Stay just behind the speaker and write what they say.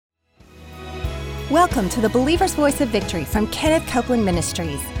Welcome to the Believer's Voice of Victory from Kenneth Copeland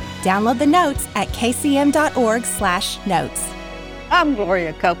Ministries. Download the notes at kcm.org/notes. I'm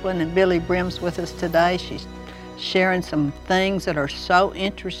Gloria Copeland, and Billye Brim's with us today. She's sharing some things that are so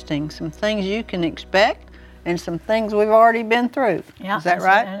interesting, some things you can expect, and some things we've already been through. Yeah, is that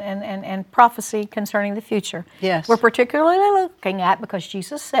right? And prophecy concerning the future. Yes. We're particularly looking at, because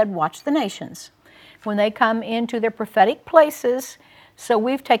Jesus said, watch the nations. When they come into their prophetic places, so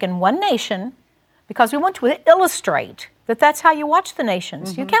we've taken one nation, because we want to illustrate that that's how you watch the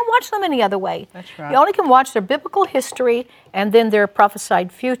nations. Mm-hmm. You can't watch them any other way. That's right. You only can watch their biblical history and then their prophesied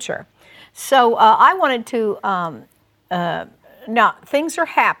future. So I wanted to, now things are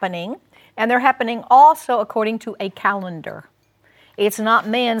happening, and they're happening also according to a calendar. It's not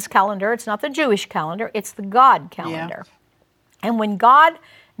man's calendar, it's not the Jewish calendar, it's the God calendar. Yeah. And when God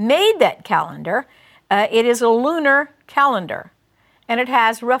made that calendar, it is a lunar calendar. And it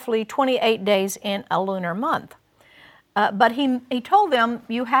has roughly 28 days in a lunar month. But he told them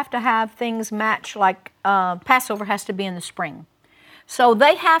you have to have things match, like Passover has to be in the spring. So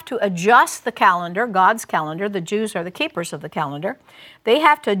they have to adjust the calendar, God's calendar. The Jews are the keepers of the calendar. They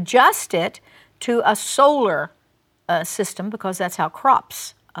have to adjust it to a solar system, because that's how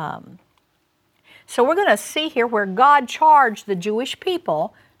crops. So we're going to see here where God charged the Jewish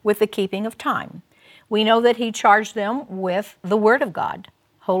people with the keeping of time. We know that he charged them with the Word of God.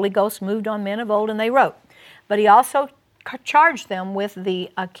 Holy Ghost moved on men of old and they wrote. But he also charged them with the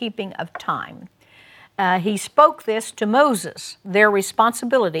keeping of time. He spoke this to Moses, their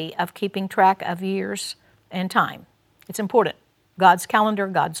responsibility of keeping track of years and time. It's important. God's calendar,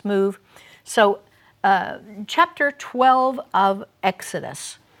 God's move. So chapter 12 of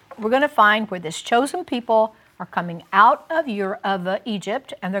Exodus, we're going to find where this chosen people are coming out of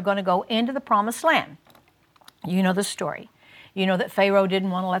Egypt, and they're going to go into the promised land. You know the story. You know that Pharaoh didn't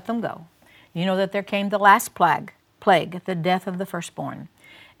want to let them go. You know that there came the last plague, the death of the firstborn.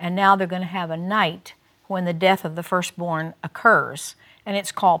 And now they're going to have a night when the death of the firstborn occurs, and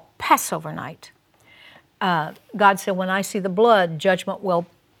it's called Passover night. God said, when I see the blood, judgment will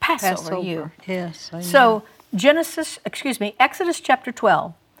pass over you. Yes. Amen. So Exodus chapter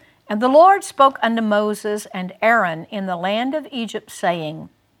 12. And the Lord spoke unto Moses and Aaron in the land of Egypt, saying,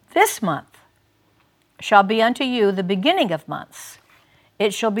 this month shall be unto you the beginning of months.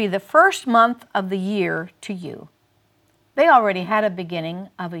 It shall be the first month of the year to you. They already had a beginning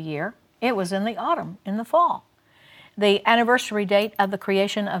of a year. It was in the autumn, in the fall, the anniversary date of the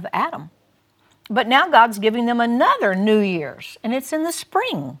creation of Adam. But now God's giving them another New Year's, and it's in the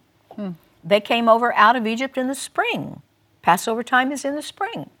spring. They came over out of Egypt in the spring. Passover time is in the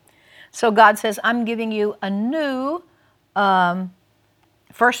spring. So God says, I'm giving you a new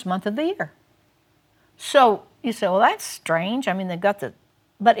first month of the year. So you say, well, that's strange. I mean, they've got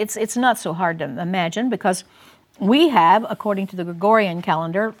but it's not so hard to imagine, because we have, according to the Gregorian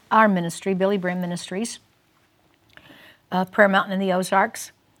calendar, our ministry, Billye Brim Ministries, Prayer Mountain in the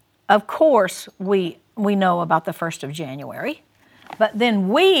Ozarks. Of course, we know about the 1st of January, but then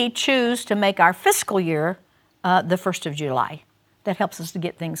we choose to make our fiscal year the 1st of July. That helps us to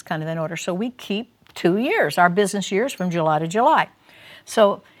get things kind of in order. So we keep 2 years, our business years, from July to July.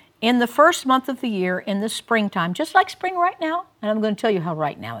 So in the first month of the year, in the springtime, just like spring right now, and I'm going to tell you how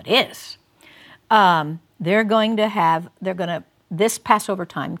right now it is, this Passover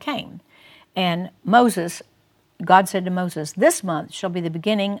time came. And God said to Moses, this month shall be the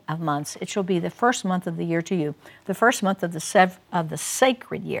beginning of months. It shall be the first month of the year to you, the first month of the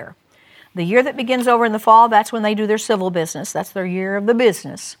sacred year. The year that begins over in the fall, that's when they do their civil business. That's their year of the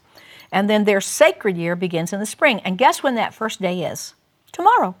business. And then their sacred year begins in the spring. And guess when that first day is?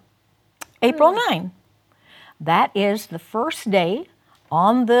 Tomorrow, April 9. That is the first day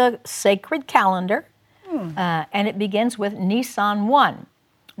on the sacred calendar, and it begins with Nisan 1.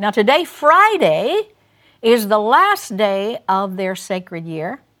 Now today, Friday, is the last day of their sacred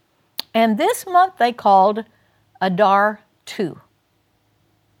year, and this month they called Adar 2.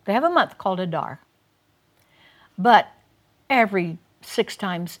 They have a month called Adar. But every 7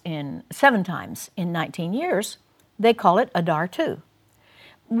 times in 19 years, they call it Adar 2.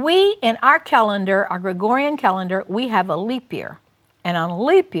 We, in our calendar, our Gregorian calendar, we have a leap year. And on a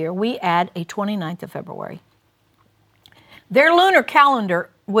leap year, we add a 29th of February. Their lunar calendar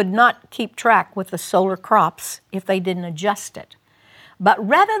would not keep track with the solar crops if they didn't adjust it. But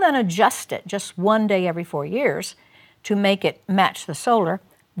rather than adjust it just one day every 4 years to make it match the solar,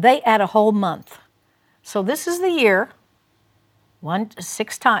 they add a whole month. So this is the year,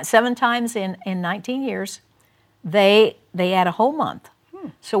 7 times in 19 years, they add a whole month.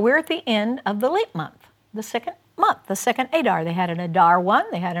 So we're at the end of the leap month, the second month, the second Adar. They had an Adar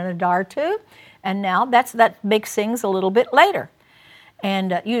 1, they had an Adar 2, And now that makes things a little bit later.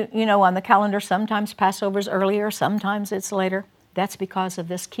 And you know, on the calendar, sometimes Passover's earlier, sometimes it's later. That's because of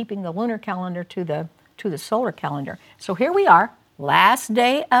this keeping the lunar calendar to the solar calendar. So here we are, last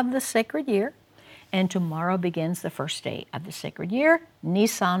day of the sacred year, and tomorrow begins the first day of the sacred year,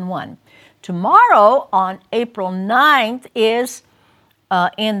 Nisan 1. Tomorrow, on April 9th, is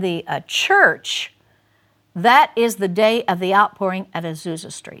in the church. That is the day of the outpouring at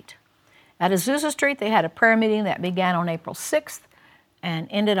Azusa Street. At Azusa Street, they had a prayer meeting that began on April 6th and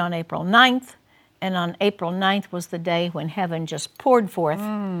ended on April 9th. And on April 9th was the day when heaven just poured forth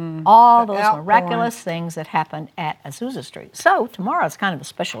all those miraculous things that happened at Azusa Street. So tomorrow is kind of a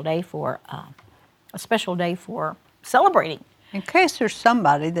special day for celebrating. In case there's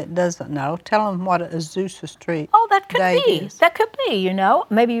somebody that doesn't know, tell them what Azusa Street. Oh, that could be. Is. That could be. You know,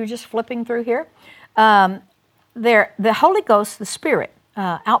 maybe you're just flipping through here. The Holy Ghost, the Spirit,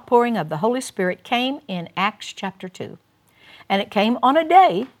 outpouring of the Holy Spirit came in Acts chapter 2, and it came on a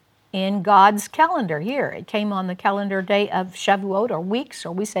day in God's calendar here. It came on the calendar day of Shavuot, or weeks,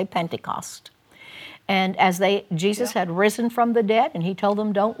 or we say Pentecost. And as Jesus had risen from the dead, and he told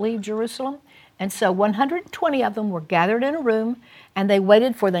them, don't leave Jerusalem. And so 120 of them were gathered in a room, and they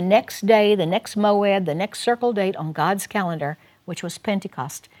waited for the next day, the next Moed, the next circle date on God's calendar, which was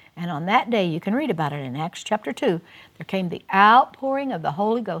Pentecost. And on that day, you can read about it in Acts chapter 2, there came the outpouring of the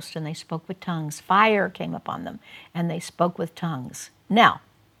Holy Ghost, and they spoke with tongues. Fire came upon them, and they spoke with tongues. Now,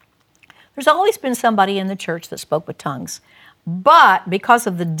 there's always been somebody in the church that spoke with tongues. But because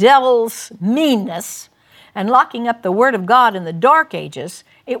of the devil's meanness and locking up the Word of God in the dark ages,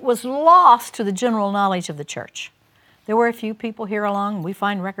 it was lost to the general knowledge of the church. There were a few people here along, we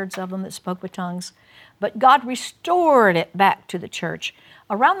find records of them that spoke with tongues, but God restored it back to the church.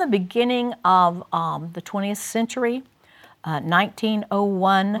 Around the beginning of the 20th century,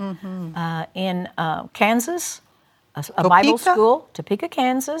 1901, in Kansas, a Bible school, Topeka,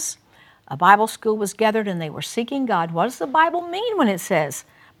 Kansas, a Bible school was gathered, and they were seeking God. What does the Bible mean when it says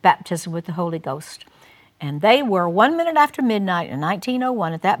baptism with the Holy Ghost? And they were 1 minute after midnight in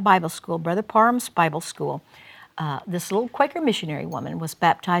 1901 at that Bible school, Brother Parham's Bible School. This little Quaker missionary woman was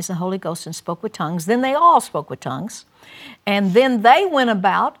baptized in the Holy Ghost and spoke with tongues. Then they all spoke with tongues. And then they went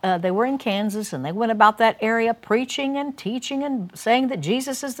about, they were in Kansas, and they went about that area preaching and teaching and saying that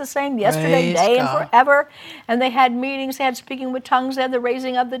Jesus is the same yesterday, today, and forever. And they had meetings, they had speaking with tongues, they had the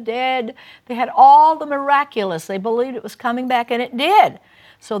raising of the dead. They had all the miraculous. They believed it was coming back, and it did.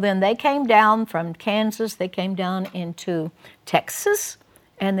 So then they came down from Kansas, they came down into Texas,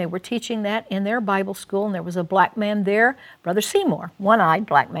 and they were teaching that in their Bible school, and there was a black man there, Brother Seymour, one-eyed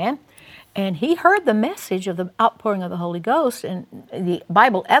black man, and he heard the message of the outpouring of the Holy Ghost and the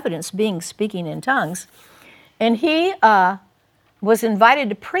Bible evidence being speaking in tongues, and he was invited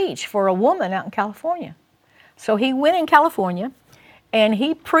to preach for a woman out in California. So he went in California, and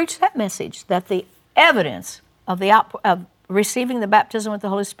he preached that message, that the evidence of of receiving the baptism with the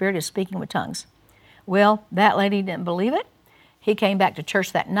Holy Spirit is speaking with tongues. Well, that lady didn't believe it. He came back to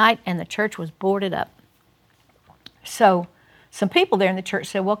church that night, and the church was boarded up. So some people there in the church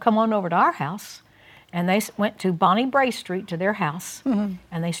said, well, come on over to our house. And they went to Bonnie Bray Street to their house, and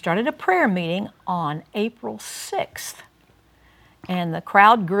they started a prayer meeting on April 6th. And the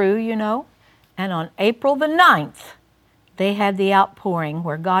crowd grew, you know. And on April the 9th, they had the outpouring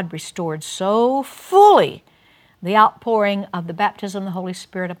where God restored so fully the outpouring of the baptism of the Holy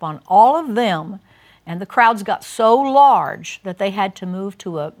Spirit upon all of them. And the crowds got so large that they had to move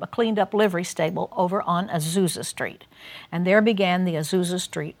to a cleaned-up livery stable over on Azusa Street. And there began the Azusa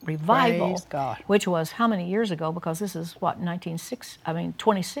Street revival, which was how many years ago? Because this is, what,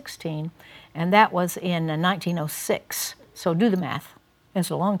 2016, and that was in 1906. So do the math. It's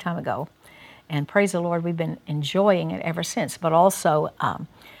a long time ago. And praise the Lord, we've been enjoying it ever since. But also,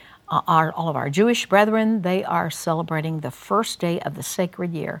 all of our Jewish brethren, they are celebrating the first day of the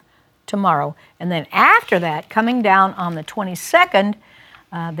sacred year tomorrow. And then after that, coming down on the 22nd,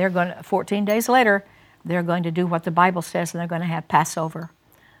 they're going to, 14 days later, they're going to do what the Bible says, and they're going to have Passover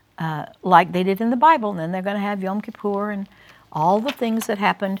like they did in the Bible. And then they're going to have Yom Kippur and all the things that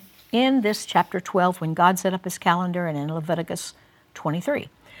happened in this chapter 12 when God set up his calendar, and in Leviticus 23.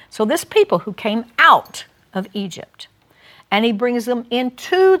 So this people who came out of Egypt, and he brings them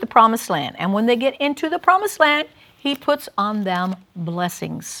into the promised land. And when they get into the promised land, he puts on them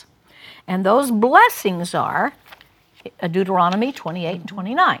blessings. And those blessings are Deuteronomy 28 and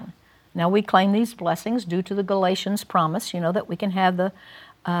 29. Now we claim these blessings due to the Galatians promise, you know, that we can have the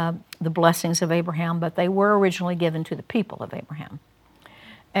blessings of Abraham, but they were originally given to the people of Abraham.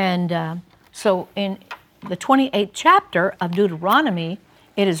 And so in the 28th chapter of Deuteronomy,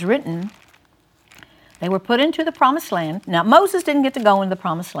 it is written, They were put into the promised land. Now, Moses didn't get to go into the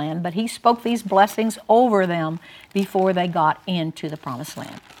promised land, but he spoke these blessings over them before they got into the promised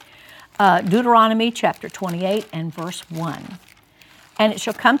land. Deuteronomy chapter 28 and verse 1. And it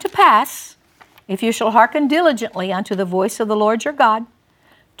shall come to pass, if you shall hearken diligently unto the voice of the Lord your God,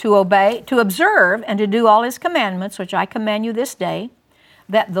 to obey, to observe, and to do all his commandments, which I command you this day,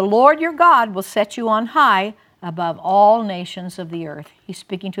 that the Lord your God will set you on high above all nations of the earth. He's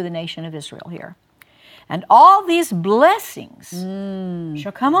speaking to the nation of Israel here. And all these blessings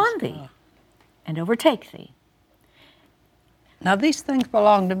shall come on thee and overtake thee. Now these things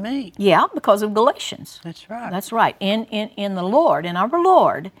belong to me. Yeah, because of Galatians. That's right. That's right. In the Lord, in our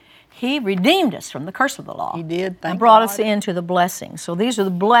Lord, he redeemed us from the curse of the law. He did, and brought us into the blessings. So these are the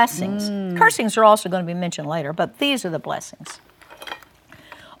blessings. Cursings are also going to be mentioned later, but these are the blessings.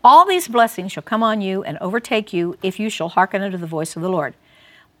 All these blessings shall come on you and overtake you if you shall hearken unto the voice of the Lord.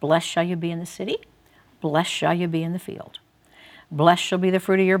 Blessed shall you be in the city. Blessed shall you be in the field. Blessed shall be the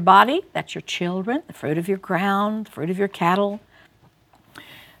fruit of your body, that's your children, the fruit of your ground, the fruit of your cattle.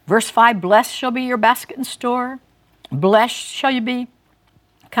 Verse 5, blessed shall be your basket and store. Blessed shall you be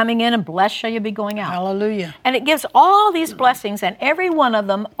coming in, and blessed shall you be going out. Hallelujah. And it gives all these blessings, and every one of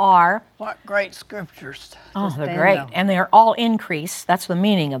them are... What great scriptures. Oh, they're great. And they're all increase. That's the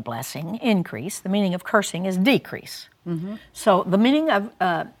meaning of blessing, increase. The meaning of cursing is decrease. So the meaning of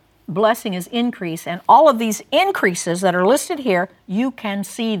blessing is increase, and all of these increases that are listed here, you can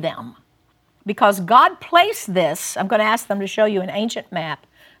see them. Because God placed this, I'm going to ask them to show you an ancient map,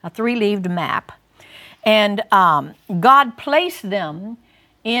 a 3-leaved map, and God placed them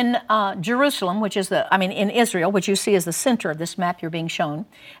in Jerusalem, which is in Israel, which you see as the center of this map you're being shown.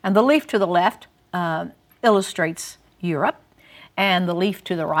 And the leaf to the left illustrates Europe, and the leaf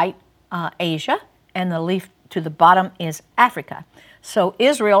to the right, Asia, and the leaf to the bottom is Africa. So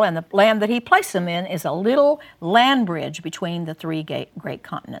Israel and the land that he placed them in is a little land bridge between the three great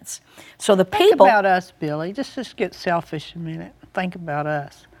continents. So the people... Think about us, Billye. Just get selfish a minute. Think about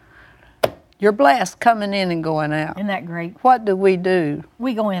us. You're blessed coming in and going out. Isn't that great? What do?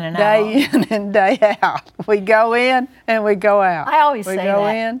 We go in and out. Day in and day out. We go in and we go out. I always say that. We go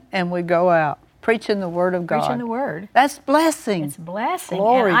in and we go out. Preaching the Word of God. Preaching the Word. That's blessing. It's blessing.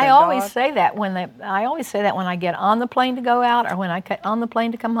 Glory and I to always God. say that when I get on the plane to go out, or when I get on the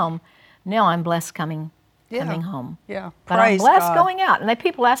plane to come home. Now I'm blessed coming home. Yeah. But Praise I'm blessed God. going out. And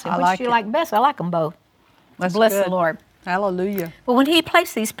people ask me, which do you like best? I like them both. That's Bless good. the Lord. Hallelujah. But when he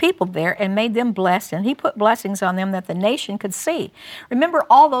placed these people there and made them blessed, and he put blessings on them that the nation could see. Remember,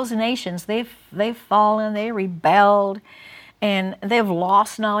 all those nations, they've fallen, they rebelled, and they've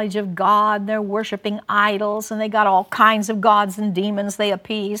lost knowledge of God. They're worshiping idols, and they got all kinds of gods and demons they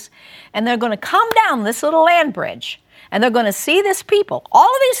appease. And they're going to come down this little land bridge, and they're going to see this people. All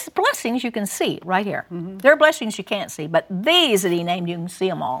of these blessings you can see right here. There are blessings you can't see, but these that he named, you can see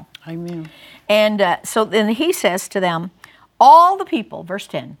them all. Amen. And so then he says to them, all the people, verse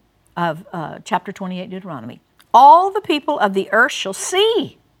 10 of chapter 28 Deuteronomy, all the people of the earth shall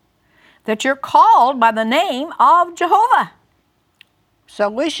see that you're called by the name of Jehovah. So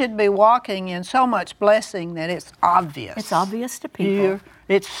we should be walking in so much blessing that it's obvious. It's obvious to people.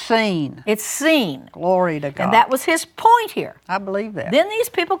 It's seen. It's seen. Glory to God. And that was his point here. I believe that. Then these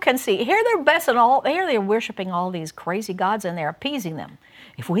people can see. Here they're blessing here they're worshiping all these crazy gods, and they're appeasing them.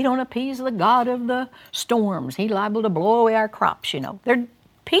 If we don't appease the God of the storms, he's liable to blow away our crops, They're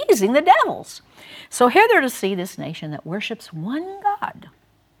appeasing the devils. So here they're to see this nation that worships one God.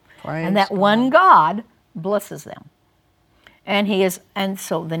 Praise and that God. one God blesses them. And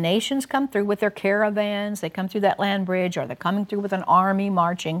so the nations come through with their caravans, they come through that land bridge, or they're coming through with an army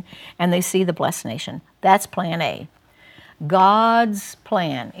marching, and they see the blessed nation. That's plan A. God's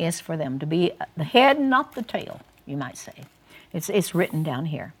plan is for them to be the head and not the tail, you might say. It's written down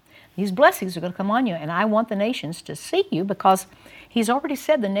here. These blessings are going to come on you, and I want the nations to see you, because he's already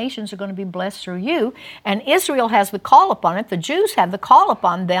said the nations are going to be blessed through you, and Israel has the call upon it. The Jews have the call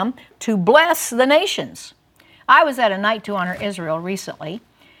upon them to bless the nations. I was at a night to honor Israel recently,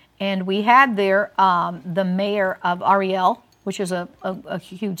 and we had there the mayor of Ariel, which is a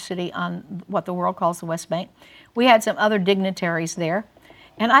huge city on what the world calls the West Bank. We had some other dignitaries there,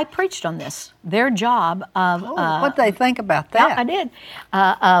 and I preached on this. Their job of... what they think about that? Yeah, I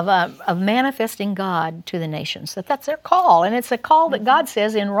did. Of manifesting God to the nations. That's their call, and it's a call that God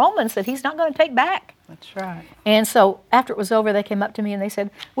says in Romans that he's not going to take back. That's right. And so after it was over, they came up to me and they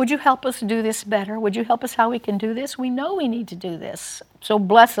said, would you help us do this better? Would you help us how we can do this? We know we need to do this. So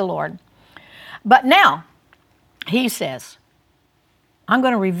bless the Lord. But now, he says, I'm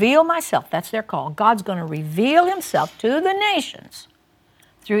going to reveal myself. That's their call. God's going to reveal himself to the nations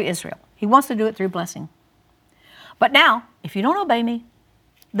through Israel. He wants to do it through blessing. But now, if you don't obey me,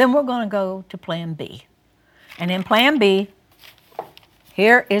 then we're going to go to plan B. And in plan B,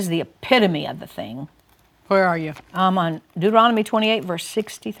 here is the epitome of the thing. Where are you? I'm on Deuteronomy 28, verse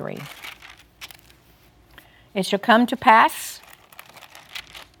 63. It shall come to pass,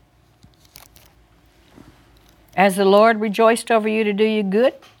 as the Lord rejoiced over you to do you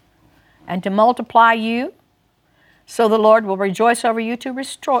good and to multiply you, so the Lord will rejoice over you to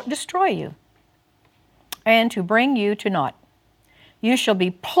destroy you and to bring you to naught. You shall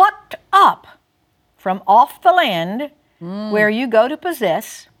be plucked up from off the land where you go to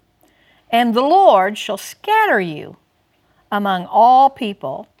possess, and the Lord shall scatter you among all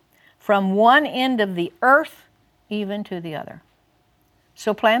people from one end of the earth even to the other.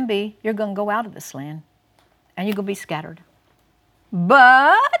 So plan B, you're going to go out of this land and you're going to be scattered.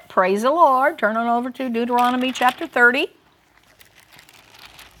 But, praise the Lord, turn on over to Deuteronomy chapter 30,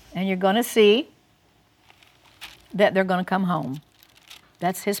 and you're going to see that they're going to come home.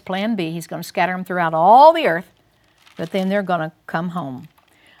 That's his plan B. He's going to scatter them throughout all the earth, but then they're going to come home.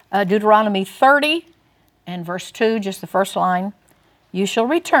 Deuteronomy 30 and verse 2, just the first line, you shall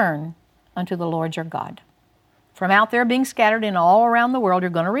return unto the Lord your God. From out there being scattered in all around the world, you're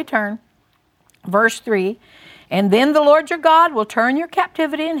going to return. Verse 3, and then the Lord your God will turn your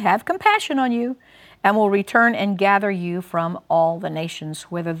captivity and have compassion on you, and will return and gather you from all the nations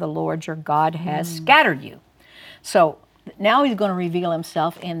whither the Lord your God has scattered you. So now he's going to reveal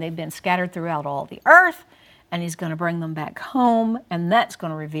himself, and they've been scattered throughout all the earth, and he's going to bring them back home, and that's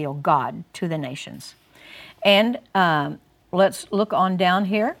going to reveal God to the nations. And let's look on down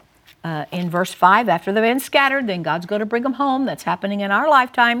here in verse 5. After they've been scattered, then God's going to bring them home. That's happening in our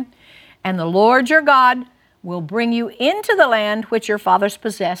lifetime. And the Lord your God will bring you into the land which your fathers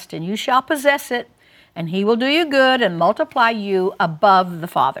possessed, and you shall possess it, and he will do you good and multiply you above the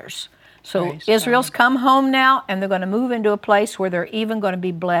fathers. So Praise Israel's God. come home now, and they're going to move into a place where they're even going to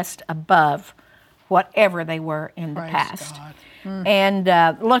be blessed above whatever they were in the Praise past. God. And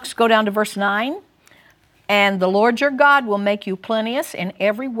let's go down to verse 9. And the Lord your God will make you plenteous in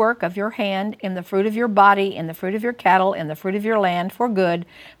every work of your hand, in the fruit of your body, in the fruit of your cattle, in the fruit of your land for good.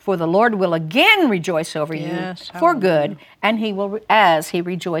 For the Lord will again rejoice over Yes, you for hallelujah. good, and he will, as he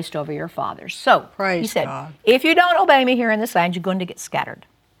rejoiced over your fathers. So Praise he said, God. if you don't obey me here in this land, you're going to get scattered.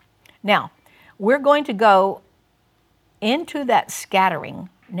 Now, we're going to go into that scattering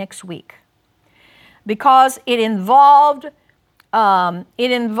next week because it involved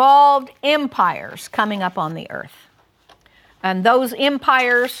empires coming up on the earth. And those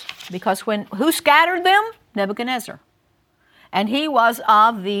empires, because who scattered them? Nebuchadnezzar. And he was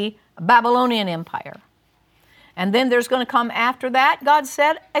of the Babylonian Empire. And then there's going to come after that, God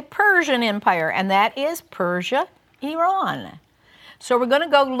said, a Persian Empire, and that is Persia, Iran. So we're going to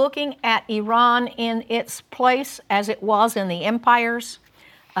go looking at Iran in its place as it was in the empires.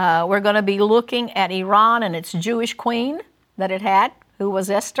 We're going to be looking at Iran and its Jewish queen that it had, who was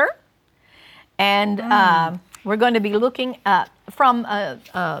Esther. And we're going to be looking from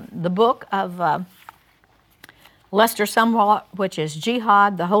the book of Lester Sumrall, which is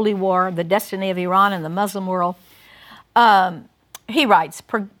Jihad, the Holy War, the Destiny of Iran and the Muslim World. He writes,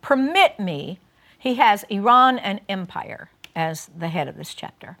 permit me, he has Iran and empire as the head of this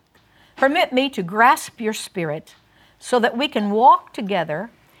chapter. Permit me to grasp your spirit so that we can walk together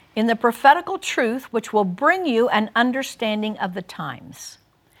in the prophetical truth which will bring you an understanding of the times.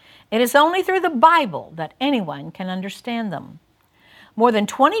 It is only through the Bible that anyone can understand them. More than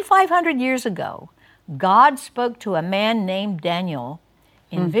 2,500 years ago, God spoke to a man named Daniel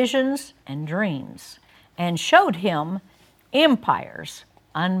in visions and dreams and showed him empires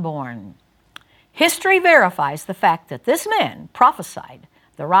unborn. History verifies the fact that this man prophesied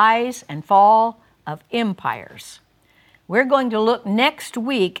the rise and fall of empires. We're going to look next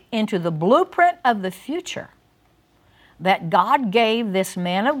week into the blueprint of the future that God gave this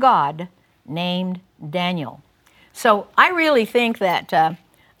man of God named Daniel. So I really think that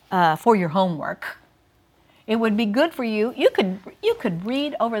for your homework, it would be good for you. You could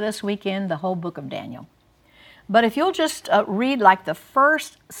read over this weekend the whole book of Daniel. But if you'll just read like the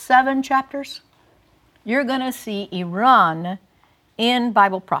first 7 chapters, you're going to see Iran in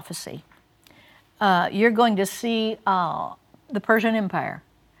Bible prophecy. You're going to see the Persian Empire.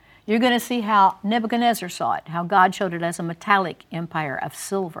 You're going to see how Nebuchadnezzar saw it, how God showed it as a metallic empire of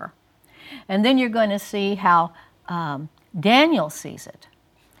silver. And then you're going to see how Daniel sees it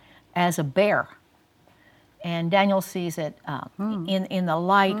as a bear. And Daniel sees it in the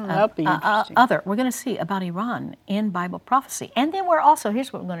light of other. We're going to see about Iran in Bible prophecy. And then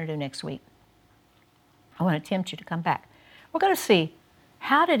here's what we're going to do next week. I want to tempt you to come back. We're going to see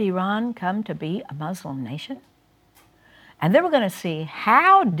how did Iran come to be a Muslim nation? And then we're going to see,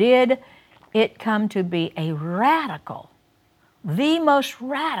 how did it come to be a radical, the most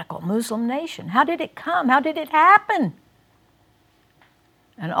radical Muslim nation? How did it come? How did it happen?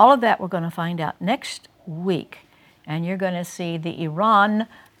 And all of that we're going to find out next week. And you're going to see the Iran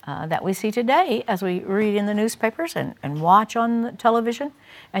that we see today as we read in the newspapers and watch on the television.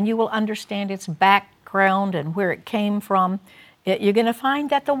 And you will understand its background and where it came from. You're going to find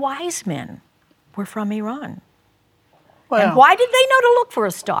that the wise men were from Iran. Well, and why did they know to look for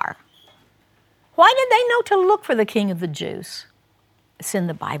a star? Why did they know to look for the King of the Jews? It's in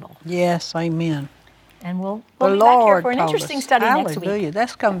the Bible. Yes, amen. And we'll be back here for an interesting study next week. Hallelujah.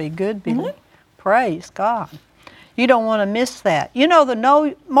 That's going to be good, Billye. Praise God. You don't want to miss that. You know, the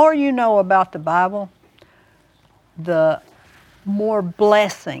more you know about the Bible, the more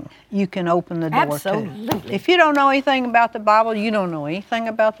blessing you can open the door to. Absolutely. If you don't know anything about the Bible, you don't know anything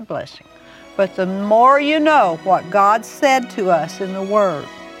about the blessing. But the more you know what God said to us in the Word,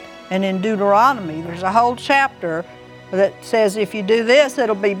 and in Deuteronomy, there's a whole chapter that says if you do this,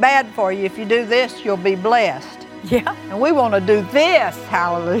 it'll be bad for you. If you do this, you'll be blessed. Yeah. And we want to do this.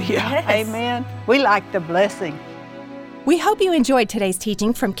 Hallelujah. Yes. Amen. We like the blessing. We hope you enjoyed today's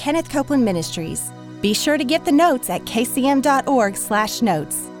teaching from Kenneth Copeland Ministries. Be sure to get the notes at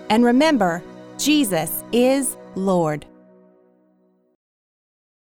kcm.org/notes. And remember, Jesus is Lord.